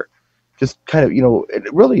to hear. Just kind of,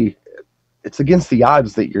 it's against the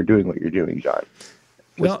odds that you're doing what you're doing, John.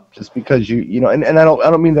 Just because and I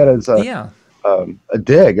don't mean that as a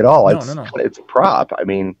dig at all. No. It's a prop. I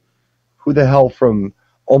mean, who the hell from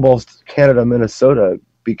almost Canada, Minnesota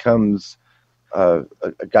becomes a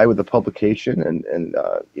guy with a publication and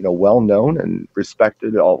well known and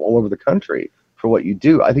respected all over the country for what you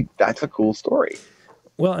do? I think that's a cool story.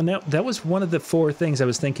 Well, and that was one of the 4 things I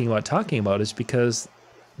was thinking about talking about, is because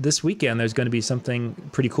this weekend there's going to be something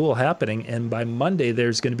pretty cool happening, and by Monday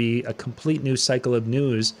there's going to be a complete new cycle of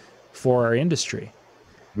news for our industry.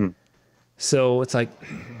 So it's like,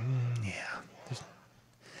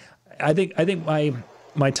 I think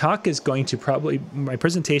my talk is going to my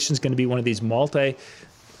presentation is going to be one of these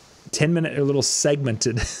 10-minute or little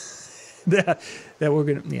segmented that we're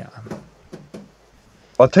going to,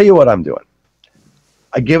 I'll tell you what I'm doing.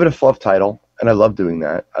 I give it a fluff title, and I love doing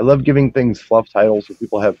that. I love giving things fluff titles where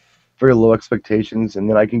people have very low expectations, and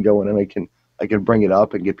then I can go in and I can bring it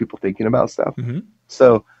up and get people thinking about stuff.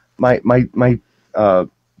 So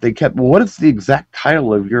they kept, well, what is the exact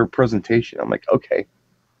title of your presentation? I'm like, okay,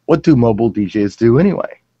 what do mobile DJs do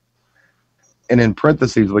anyway? And in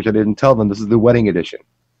parentheses, which I didn't tell them, this is the wedding edition.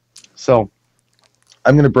 So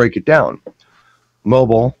I'm going to break it down.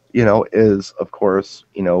 Mobile, is of course,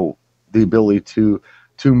 the ability to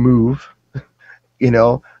move,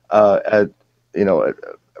 at a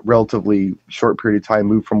relatively short period of time,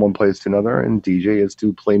 move from one place to another. And DJ is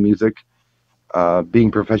to play music.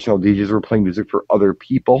 Being professional DJs, we're playing music for other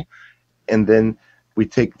people. And then we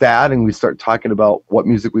take that and we start talking about what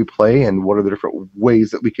music we play and what are the different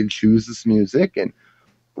ways that we can choose this music and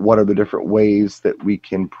what are the different ways that we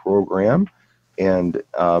can program and,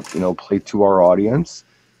 play to our audience.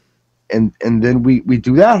 And then we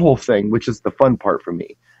do that whole thing, which is the fun part for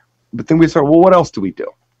me. But then we start, well, what else do we do?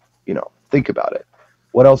 Think about it.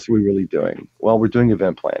 What else are we really doing? Well, we're doing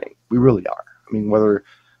event planning. We really are. I mean, whether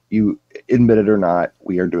you admit it or not,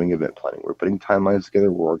 we are doing event planning. We're putting timelines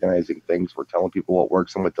together. We're organizing things. We're telling people what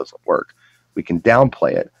works and what doesn't work. We can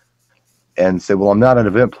downplay it and say, well, I'm not an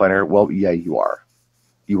event planner. Well, yeah, you are.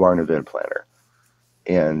 You are an event planner.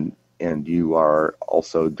 And you are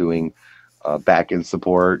also doing back-end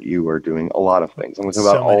support. You are doing a lot of things. I'm going to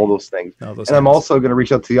talk about all those things. I'm also going to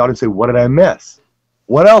reach out to the audience and say, what did I miss?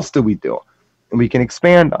 What else do we do? And we can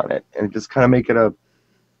expand on it and just kind of make it a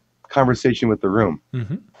conversation with the room.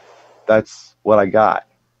 That's what I got.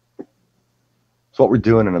 It's what we're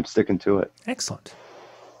doing, and I'm sticking to it. Excellent.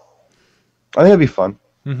 I think it'd be fun.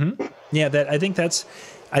 Yeah, I think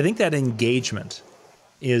that engagement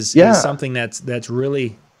is something that's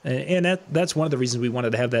really, and that's one of the reasons we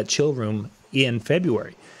wanted to have that chill room in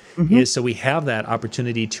February, is so we have that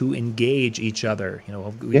opportunity to engage each other.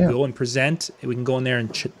 We go and present. We can go in there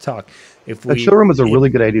and talk. The chill room is a really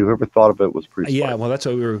good idea. Whoever thought of it was pretty smart. Yeah, well, that's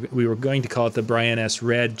why we were going to call it the Brian S.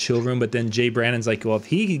 Red chill room, but then Jay Brannon's like, well, if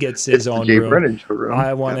he gets his own room,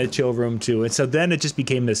 I want a chill room too. And so then it just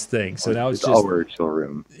became this thing. So now it's just our chill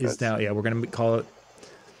room. It's now, we're going to call it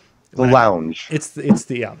the lounge. It's the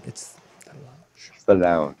lounge. It's the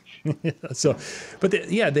lounge. So, but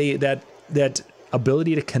that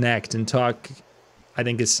ability to connect and talk, I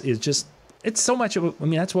think is just, it's so much of,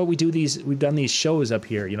 that's what we do. We've done these shows up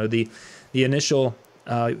here, the initial,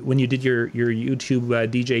 when you did your YouTube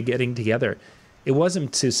DJ getting together, it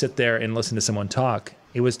wasn't to sit there and listen to someone talk.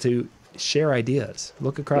 It was to share ideas,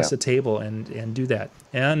 look across the table and do that.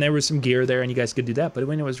 And there was some gear there and you guys could do that. But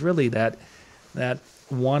when it was really that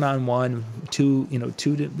one-on-one, two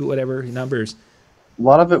whatever numbers, a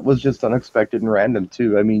lot of it was just unexpected and random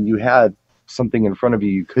too. I mean, you had something in front of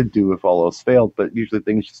you could do if all else failed, but usually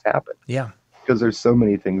things just happen. Yeah. Because there's so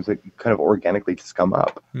many things that kind of organically just come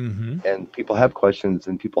up, and people have questions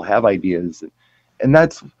and people have ideas, and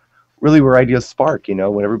that's really where ideas spark.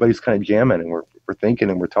 When everybody's kind of jamming and we're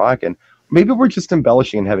thinking and we're talking, maybe we're just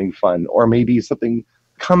embellishing and having fun, or maybe something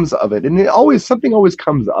comes of it, and something always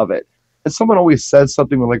comes of it, and someone always says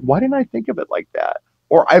something. We're like, why didn't I think of it like that?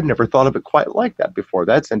 Or I've never thought of it quite like that before.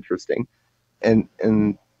 That's interesting, and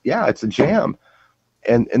yeah, it's a jam,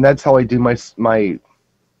 and that's how I do my.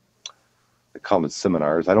 I call them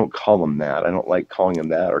seminars. I don't call them that. I don't like calling them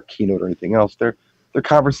that or keynote or anything else. They're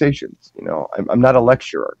conversations. I'm not a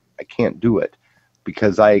lecturer. I can't do it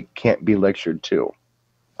because I can't be lectured to.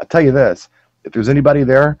 I'll tell you this: if there's anybody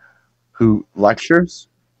there who lectures,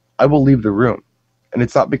 I will leave the room, and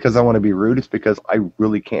it's not because I want to be rude. It's because I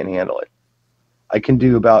really can't handle it. I can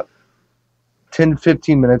do about 10,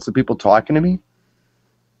 15 minutes of people talking to me,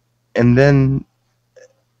 and then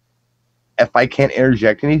if I can't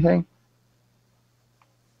interject anything,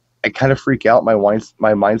 I kind of freak out.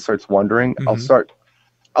 My mind starts wandering. I'll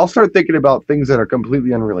start thinking about things that are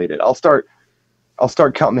completely unrelated. I'll start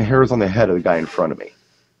counting the hairs on the head of the guy in front of me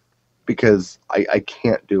because I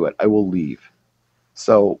can't do it. I will leave.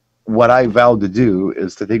 So what I vowed to do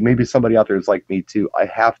is to think maybe somebody out there is like me too. I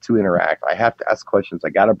have to interact. I have to ask questions.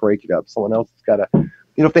 I got to break it up. Someone else has got to,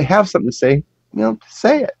 if they have something to say,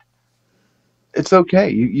 say it. It's okay.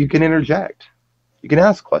 You can interject. You can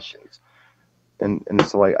ask questions. And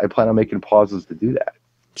so I plan on making pauses to do that.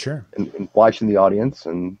 Sure. And watching the audience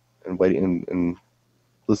and waiting and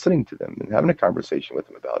listening to them and having a conversation with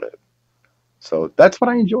them about it. So that's what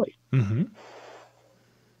I enjoy.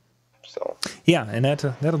 So yeah, and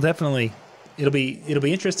that'll definitely it'll be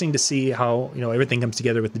interesting to see how everything comes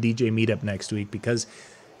together with the DJ meetup next week, because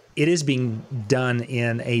it is being done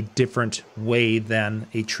in a different way than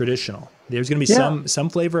a traditional. There's going to be some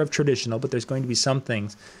flavor of traditional, but there's going to be some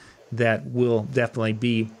things that will definitely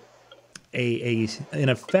be an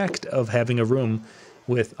effect of having a room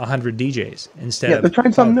with 100 DJs instead of they're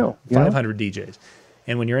trying something new, 500 DJs.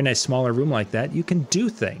 And when you're in a smaller room like that, you can do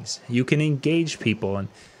things. You can engage people, and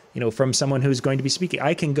from someone who's going to be speaking,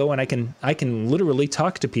 I can go and I can literally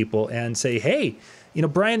talk to people and say, hey,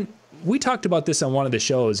 Brian, we talked about this on one of the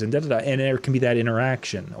shows, and and there can be that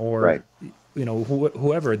interaction, or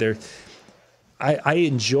whoever there. I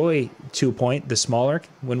enjoy, to a point, the smaller,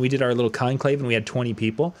 when we did our little conclave and we had 20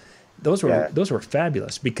 people, those were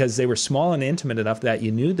fabulous because they were small and intimate enough that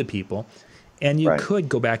you knew the people, and you could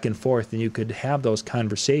go back and forth and you could have those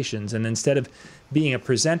conversations. And instead of being a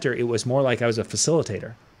presenter, it was more like I was a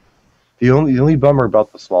facilitator. The only bummer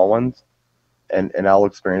about the small ones, and I'll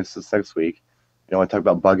experience this next week, I talk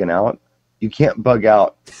about bugging out. You can't bug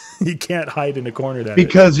out. You can't hide in a corner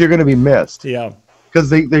because you're going to be missed. Yeah. Because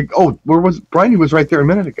where was Brian? He was right there a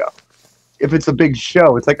minute ago. If it's a big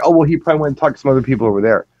show, it's like, oh, well, he probably went and talked to some other people over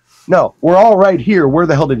there. No, we're all right here. Where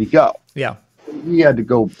the hell did he go? Yeah. He had to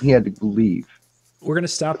go. He had to leave. We're going to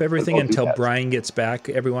stop everything until Brian gets back.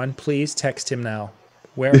 Everyone, please text him now.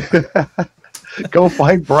 Where? Go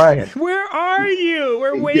find Brian. Where are you?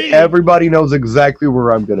 We're waiting. Everybody knows exactly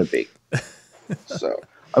where I'm going to be. So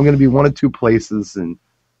I'm going to be one of two places, and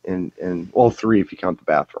three if you count the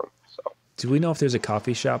bathroom. Do we know if there's a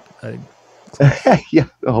coffee shop? Yeah,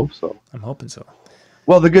 I hope so. I'm hoping so.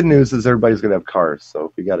 Well, the good news is everybody's going to have cars. So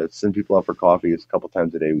if we got to send people out for coffee a couple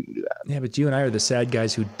times a day, we can do that. Yeah, but you and I are the sad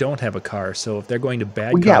guys who don't have a car. So if they're going to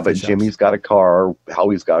bad coffee but shops, Jimmy's got a car.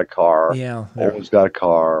 Howie's got a car. Yeah. Owen's got a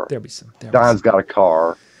car. There'll be some. Don's got a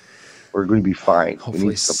car. We're going to be fine.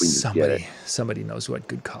 Hopefully somebody knows what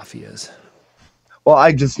good coffee is. Well,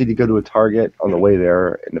 I just need to go to a Target on the way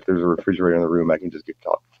there, and if there's a refrigerator in the room, I can just get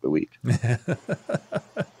coffee for the week.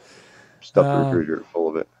 Stuff the refrigerator full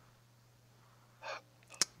of it.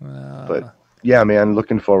 But yeah, man,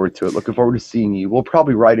 looking forward to it. Looking forward to seeing you. We'll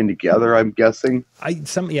probably ride in together, I'm guessing. I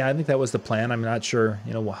think that was the plan. I'm not sure,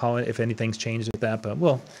 how, if anything's changed with that, but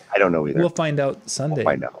I don't know either. We'll find out Sunday. We'll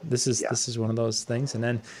find out. This is one of those things. And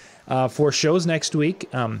then for shows next week,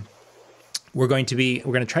 we're going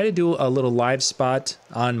to try to do a little live spot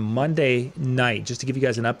on Monday night, just to give you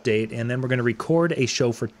guys an update, and then we're going to record a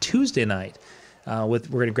show for Tuesday night. We're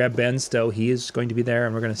going to grab Ben Stowe. He is going to be there,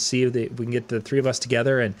 and we're going to see if we can get the three of us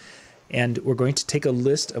together, and we're going to take a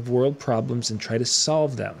list of world problems and try to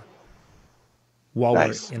solve them while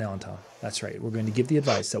we're in Allentown. That's right. We're going to give the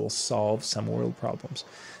advice that will solve some world problems.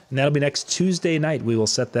 And that'll be next Tuesday night. We will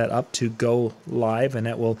set that up to go live, and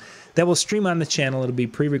that will stream on the channel. It'll be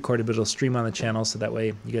pre-recorded, but it'll stream on the channel, so that way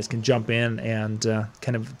you guys can jump in and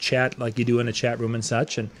kind of chat like you do in a chat room and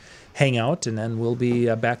such, and hang out, and then we'll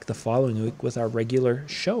be back the following week with our regular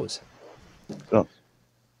shows. Oh.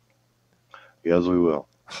 Yes, we will.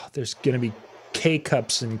 Oh, there's going to be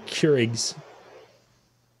K-cups and Keurigs.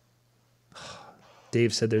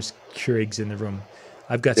 Dave said there's Keurigs in the room.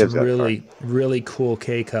 I've got some really cool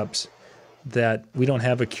K-cups that we don't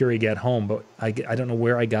have a Keurig at home, but I don't know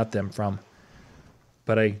where I got them from.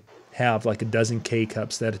 But I have like a dozen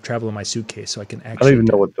K-cups that travel in my suitcase, so I can actually. I don't even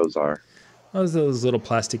know what those are. Those little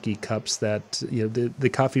plasticky cups that the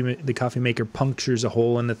coffee maker punctures a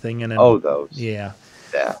hole in the thing and then, those. Yeah.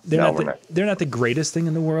 Yeah. They're not the greatest thing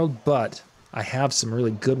in the world, but I have some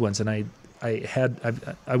really good ones, and I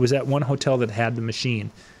was at one hotel that had the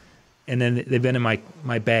machine, and then they've been in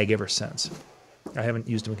my bag ever since. I haven't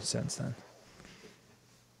used them since then.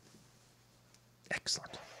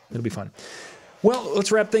 Excellent. It'll be fun. Well,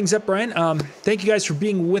 let's wrap things up, Brian. Thank you guys for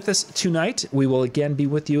being with us tonight. We will again be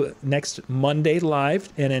with you next Monday live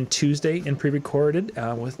and then Tuesday in pre-recorded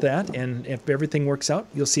with that. And if everything works out,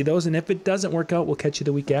 you'll see those. And if it doesn't work out, we'll catch you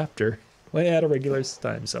the week after at a regular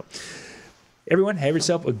time. So everyone, have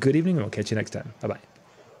yourself a good evening, and we'll catch you next time. Bye-bye.